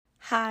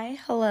Hi,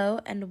 hello,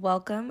 and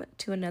welcome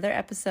to another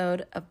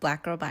episode of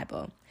Black Girl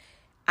Bible.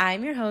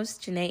 I'm your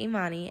host, Janae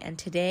Imani, and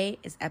today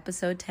is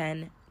episode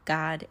 10,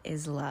 God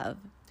is Love.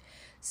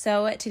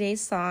 So today's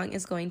song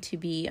is going to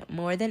be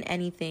More Than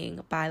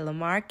Anything by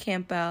Lamar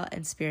Campbell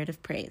and Spirit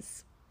of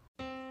Praise.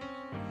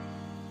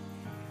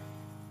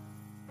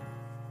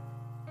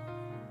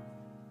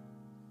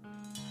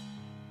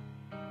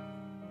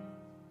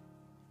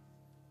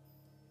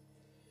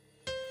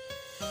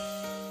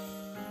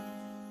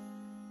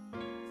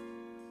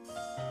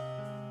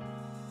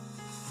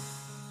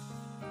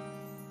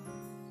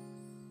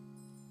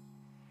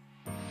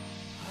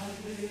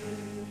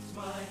 Lift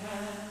my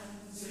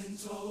hands in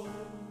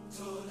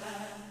total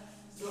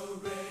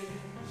adoration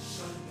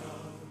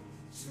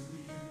unto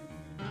you.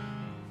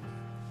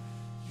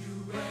 You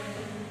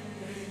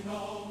reign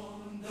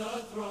on the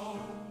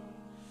throne,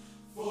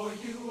 for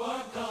you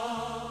are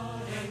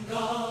God and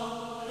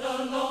God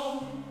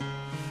alone.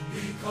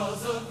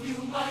 Because of you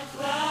my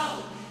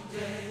cloudy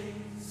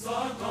days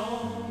are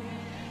gone.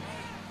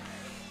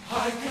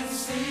 I can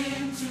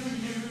sing to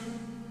you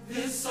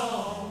this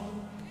song.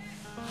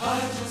 I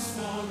just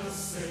want to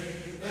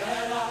say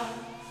that I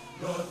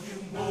love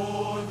you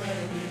more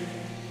than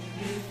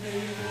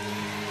anything.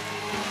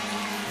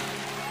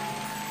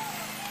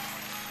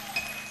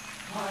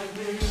 I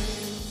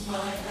lift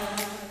my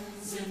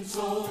hands in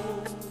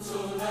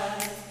total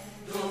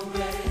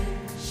adoration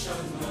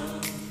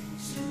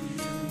unto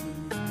you.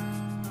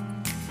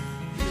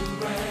 You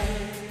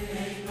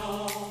reign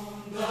on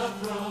the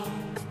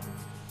throne,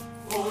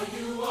 for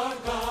you are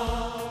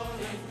God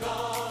and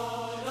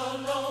God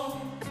alone.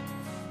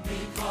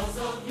 Because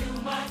of you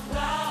my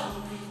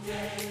cloudy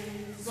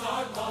days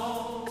are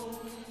gone.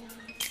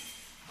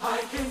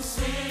 I can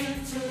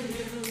sing to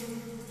you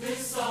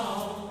this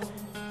song.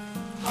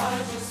 I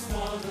just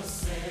want to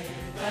say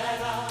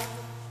that I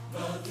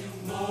love you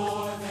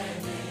more than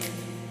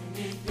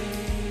anything.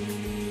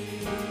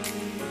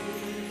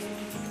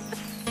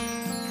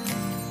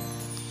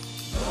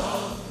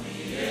 Love me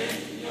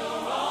in your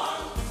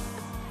arms.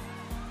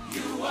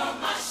 You are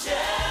my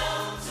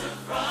shelter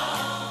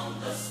from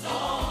the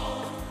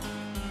storm.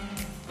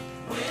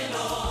 When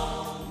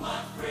all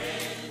my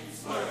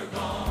friends were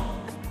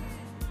gone,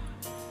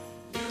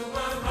 you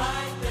were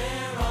right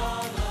there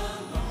all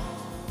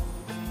along.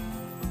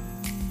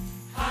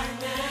 I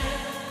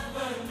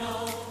never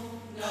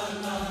known a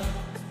love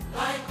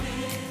like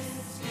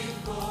this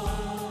before.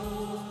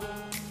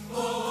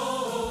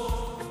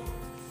 Oh,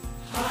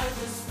 I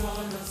just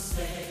want to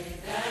say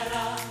that I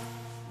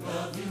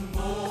love you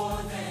more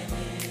than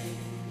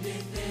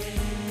anything.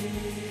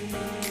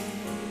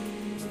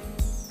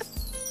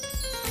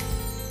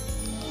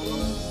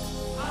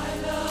 I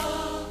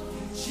love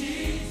you,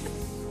 Jesus.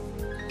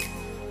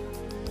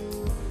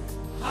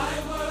 I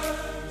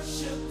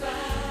worship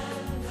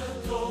and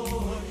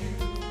adore you.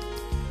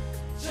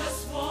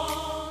 Just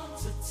want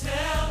to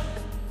tell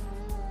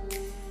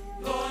you,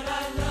 Lord, I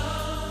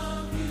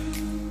love you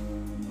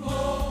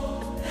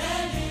more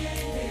than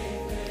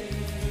anything.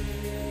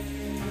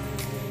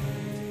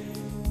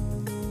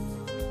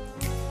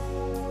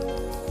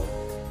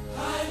 I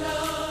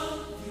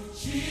love you,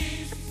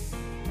 Jesus.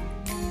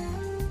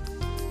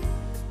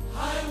 I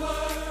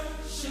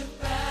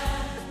worship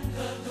and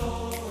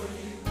adore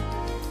you.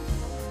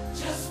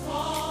 Just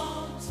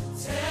want to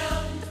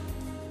tell you,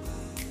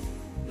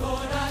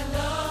 Lord, I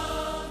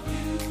love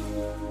you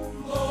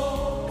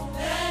more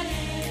than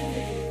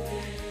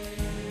anything.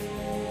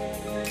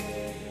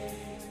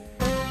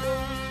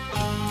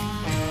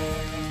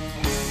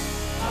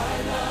 I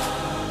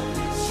love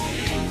you,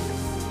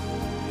 Jesus.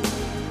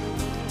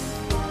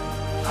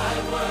 I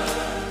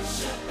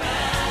worship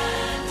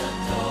and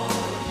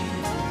adore you.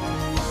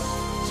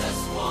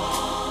 Just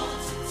want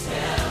to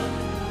tell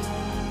you,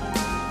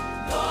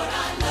 Lord,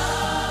 I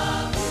love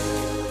you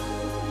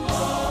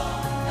more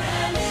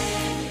than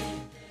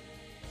anything.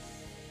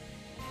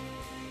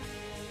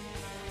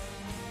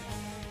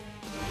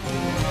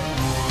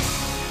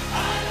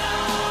 I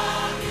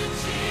love you,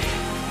 Jesus.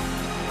 I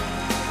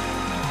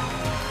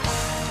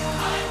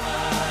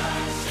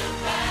worship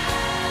and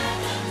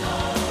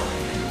adore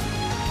you.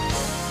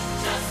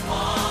 Just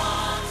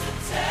want to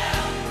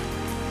tell you,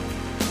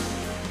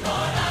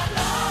 Lord, I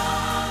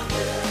love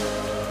you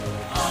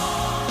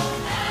more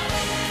than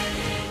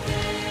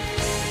anything.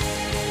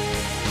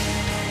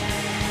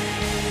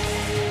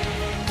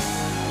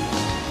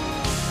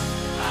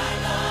 I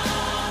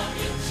love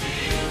you,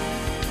 Jesus.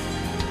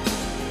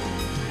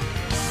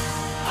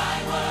 I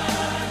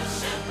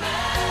worship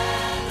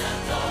and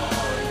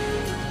adore you.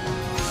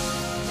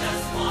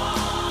 Just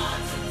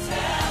want to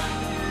tell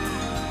you,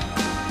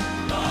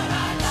 Lord,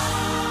 I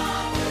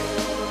love you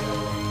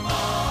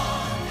more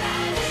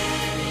than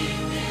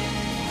anything.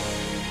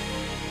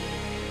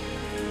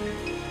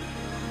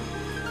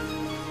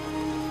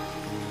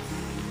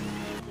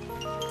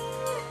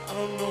 I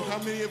don't know how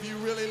many of you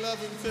really love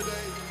him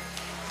today,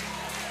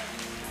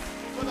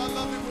 but I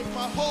love him with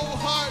my whole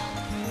heart,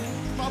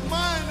 my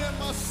mind, and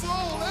my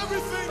soul,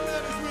 everything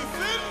that is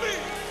within me.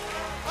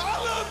 I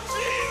love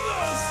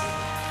Jesus.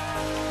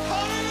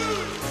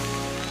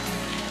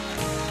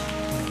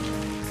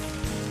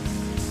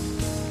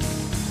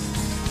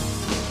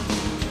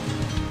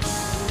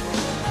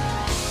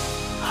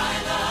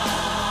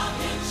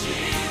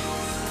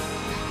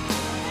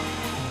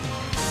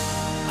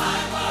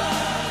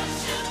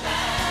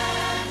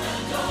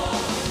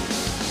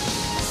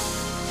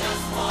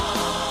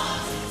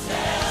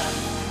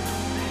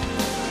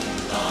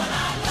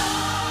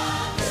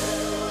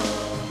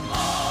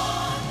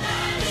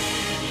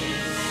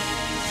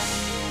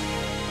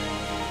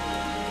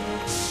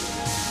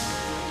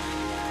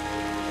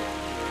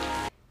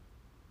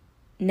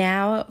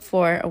 Now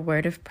for a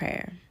word of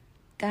prayer.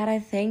 God, I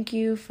thank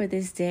you for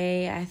this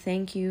day. I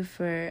thank you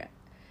for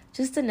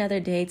just another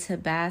day to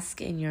bask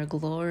in your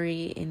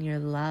glory, in your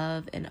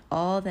love, and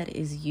all that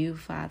is you,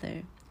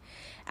 Father.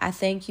 I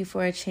thank you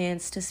for a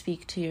chance to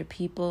speak to your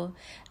people.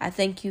 I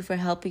thank you for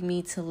helping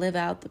me to live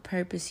out the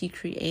purpose you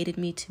created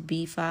me to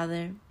be,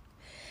 Father.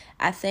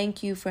 I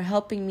thank you for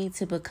helping me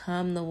to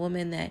become the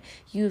woman that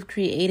you have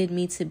created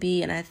me to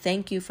be. And I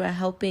thank you for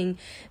helping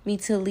me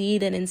to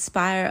lead and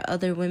inspire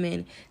other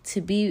women to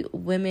be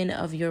women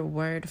of your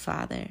word,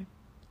 Father.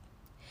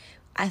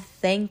 I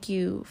thank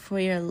you for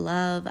your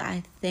love.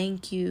 I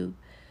thank you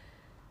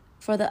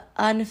for the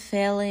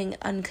unfailing,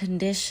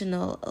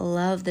 unconditional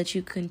love that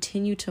you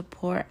continue to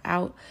pour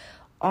out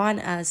on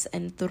us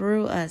and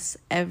through us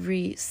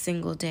every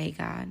single day,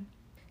 God.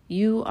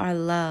 You are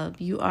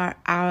love. You are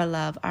our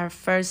love, our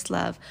first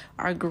love,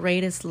 our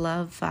greatest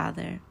love,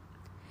 Father.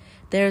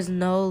 There's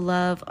no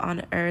love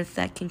on earth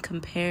that can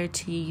compare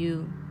to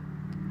you.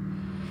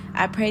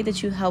 I pray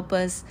that you help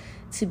us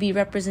to be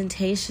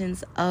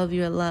representations of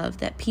your love,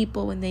 that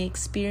people, when they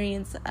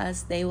experience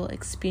us, they will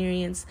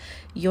experience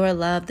your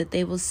love, that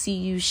they will see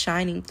you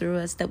shining through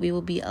us, that we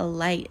will be a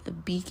light, a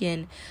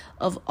beacon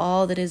of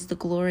all that is the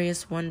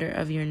glorious wonder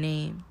of your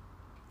name.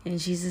 In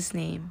Jesus'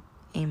 name,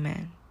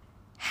 amen.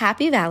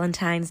 Happy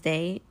Valentine's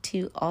Day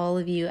to all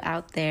of you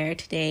out there.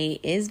 Today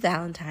is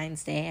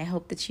Valentine's Day. I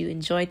hope that you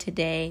enjoy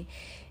today.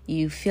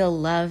 You feel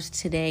loved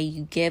today.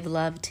 You give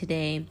love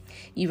today.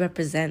 You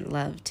represent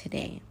love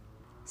today.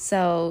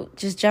 So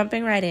just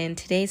jumping right in,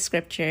 today's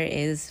scripture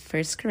is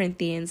 1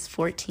 Corinthians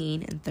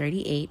 14 and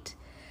 38.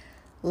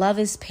 Love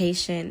is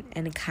patient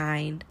and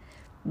kind.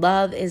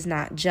 Love is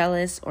not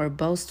jealous or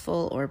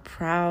boastful or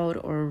proud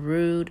or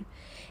rude.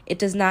 It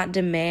does not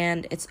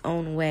demand its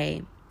own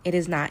way. It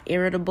is not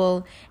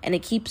irritable, and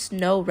it keeps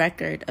no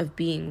record of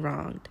being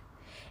wronged.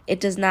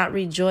 It does not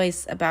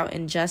rejoice about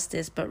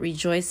injustice, but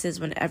rejoices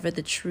whenever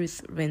the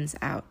truth wins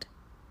out.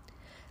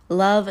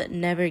 Love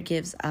never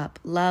gives up.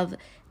 Love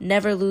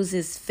never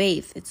loses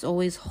faith. It's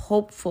always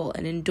hopeful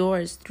and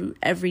endures through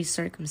every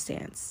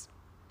circumstance.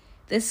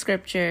 This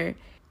scripture,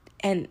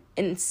 and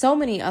in so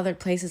many other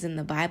places in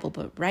the Bible,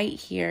 but right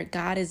here,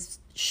 God is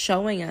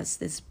showing us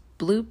this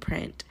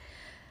blueprint,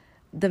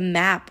 the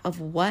map of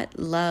what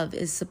love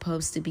is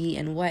supposed to be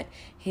and what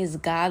his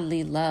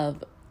godly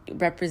love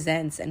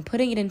represents, and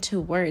putting it into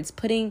words,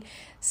 putting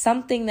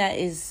something that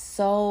is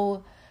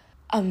so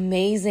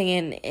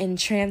amazing and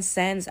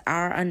transcends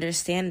our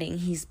understanding.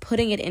 He's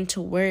putting it into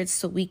words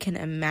so we can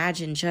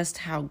imagine just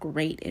how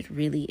great it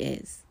really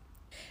is.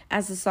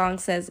 As the song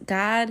says,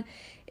 God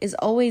is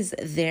always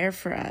there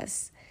for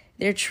us.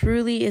 There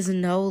truly is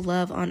no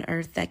love on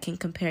earth that can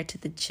compare to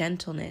the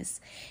gentleness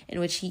in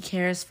which he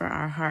cares for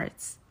our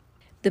hearts.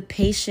 The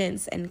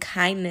patience and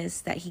kindness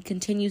that he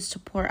continues to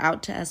pour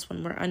out to us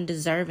when we're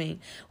undeserving,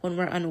 when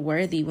we're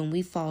unworthy, when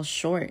we fall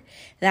short.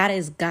 That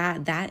is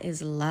God. That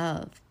is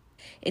love.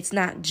 It's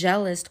not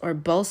jealous or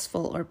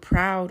boastful or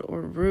proud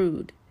or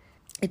rude.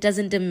 It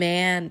doesn't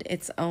demand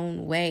its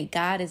own way.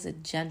 God is a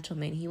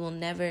gentleman. He will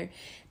never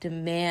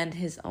demand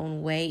his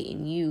own way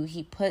in you.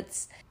 He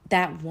puts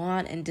that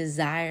want and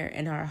desire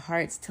in our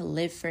hearts to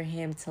live for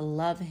him, to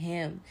love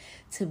him,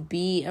 to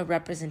be a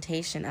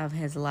representation of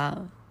his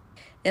love.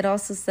 It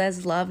also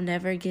says love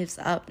never gives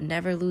up,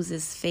 never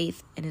loses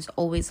faith, and is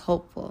always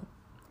hopeful.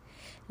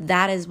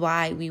 That is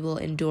why we will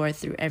endure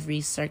through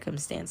every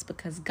circumstance,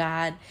 because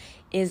God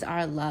is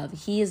our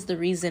love. He is the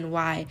reason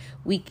why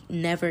we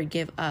never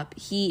give up.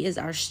 He is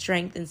our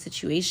strength in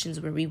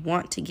situations where we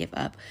want to give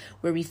up,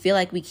 where we feel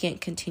like we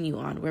can't continue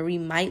on, where we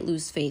might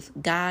lose faith.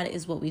 God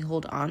is what we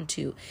hold on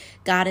to.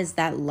 God is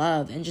that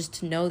love. And just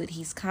to know that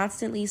he's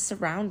constantly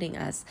surrounding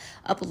us,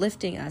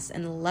 uplifting us,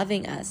 and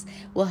loving us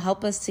will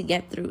help us to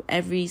get through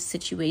every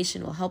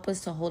situation, will help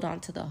us to hold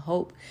on to the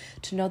hope,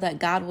 to know that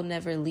God will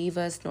never leave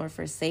us nor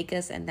forsake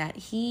us, and that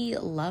he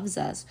loves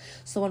us.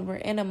 So when we're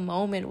in a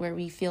moment where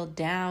we feel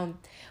down,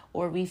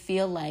 or we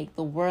feel like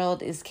the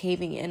world is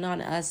caving in on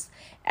us,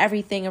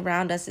 everything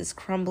around us is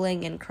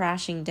crumbling and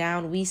crashing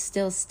down, we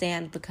still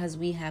stand because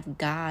we have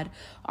God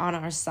on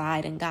our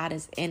side, and God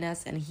is in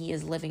us and he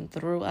is living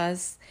through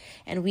us,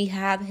 and we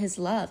have his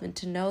love. And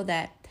to know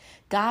that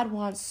God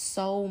wants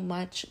so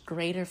much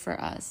greater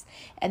for us,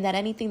 and that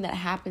anything that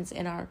happens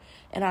in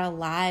our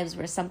lives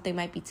where something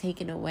might be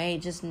taken away,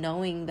 just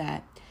knowing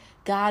that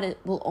God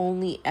will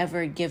only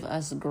ever give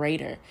us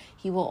greater.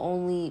 He will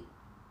only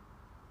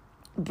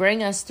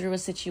bring us through a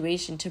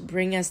situation to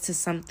bring us to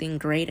something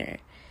greater.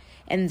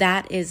 And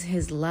that is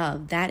his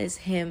love. That is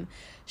him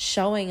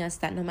showing us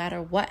that no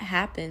matter what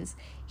happens,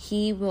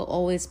 he will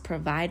always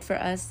provide for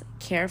us,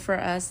 care for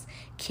us,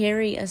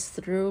 carry us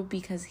through,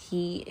 because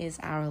he is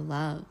our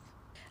love.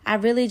 I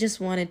really just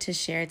wanted to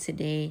share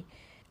today,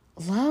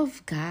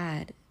 love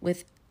God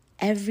with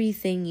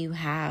everything you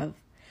have.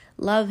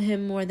 Love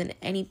him more than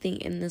anything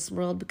in this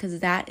world, because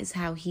that is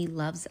how he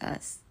loves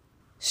us.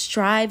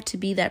 Strive to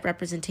be that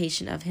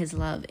representation of his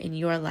love in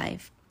your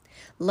life.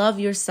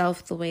 Love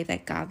yourself the way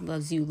that God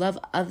loves you. Love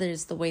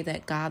others the way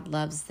that God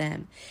loves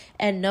them.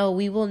 And no,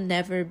 we will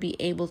never be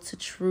able to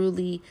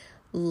truly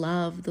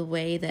love the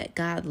way that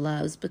God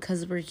loves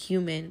because we're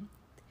human.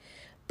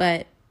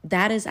 But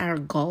that is our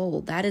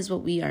goal. That is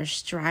what we are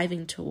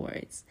striving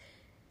towards.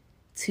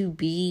 To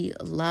be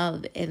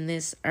love in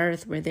this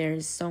earth where there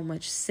is so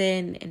much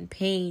sin and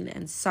pain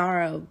and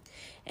sorrow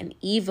and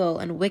evil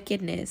and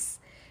wickedness.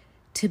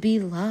 To be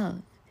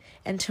love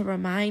and to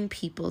remind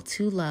people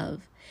to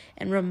love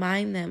and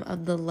remind them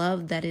of the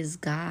love that is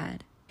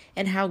God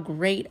and how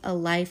great a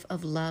life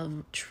of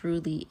love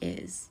truly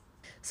is.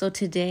 So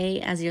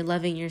today, as you're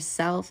loving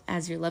yourself,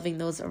 as you're loving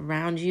those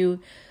around you,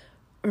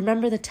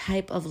 remember the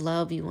type of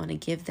love you want to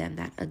give them,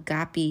 that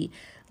agape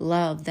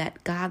love,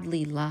 that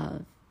godly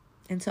love.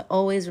 And to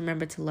always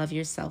remember to love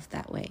yourself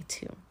that way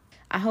too.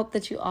 I hope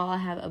that you all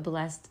have a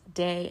blessed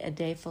day, a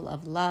day full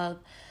of love,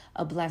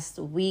 a blessed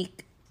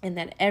week, and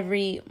that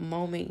every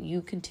moment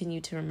you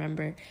continue to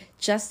remember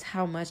just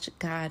how much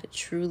God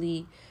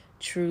truly,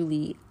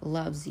 truly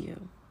loves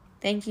you.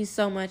 Thank you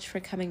so much for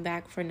coming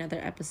back for another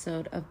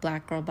episode of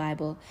Black Girl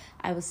Bible.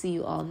 I will see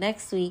you all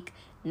next week,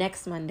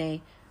 next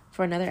Monday,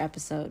 for another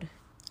episode.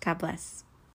 God bless.